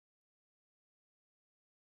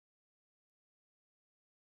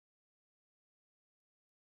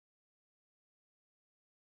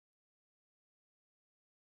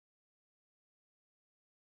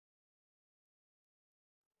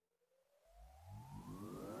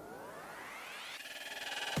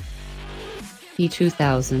The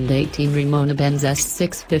 2018 Mercedes-Benz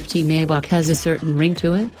S650 Maybach has a certain ring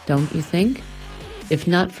to it, don't you think? If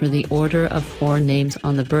not for the order of 4 names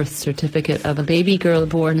on the birth certificate of a baby girl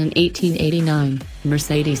born in 1889,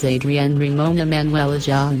 Mercedes Adrienne Ramona Manuela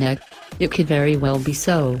Janek, it could very well be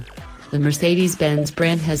so. The Mercedes-Benz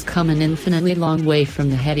brand has come an infinitely long way from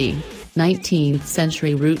the heady,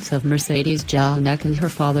 19th-century roots of Mercedes Janek and her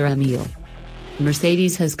father Emile.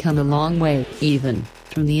 Mercedes has come a long way, even,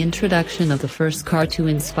 from the introduction of the first car to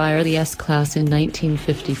inspire the S-Class in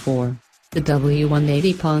 1954, the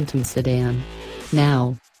W180 pontoon sedan.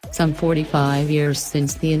 Now, some 45 years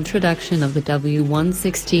since the introduction of the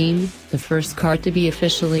W116, the first car to be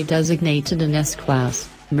officially designated an S-Class,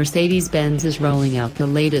 Mercedes-Benz is rolling out the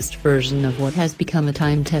latest version of what has become a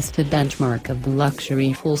time-tested benchmark of the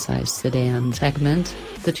luxury full-size sedan segment,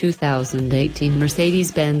 the 2018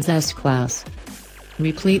 Mercedes-Benz S-Class.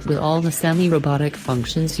 Replete with all the semi-robotic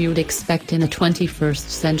functions you'd expect in a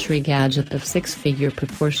 21st-century gadget of 6-figure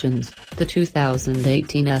proportions, the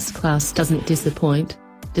 2018 S-Class doesn't disappoint,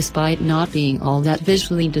 despite not being all that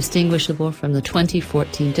visually distinguishable from the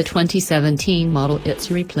 2014 to 2017 model it's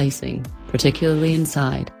replacing, particularly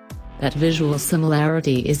inside. That visual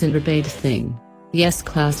similarity isn't a bad thing. The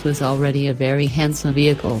S-Class was already a very handsome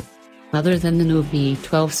vehicle. Other than the new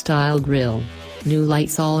V12-style grille, new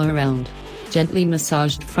lights all around, gently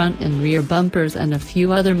massaged front and rear bumpers and a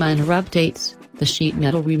few other minor updates, the sheet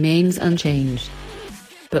metal remains unchanged.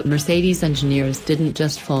 But Mercedes engineers didn't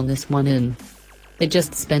just phone this one in. They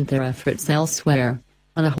just spent their efforts elsewhere.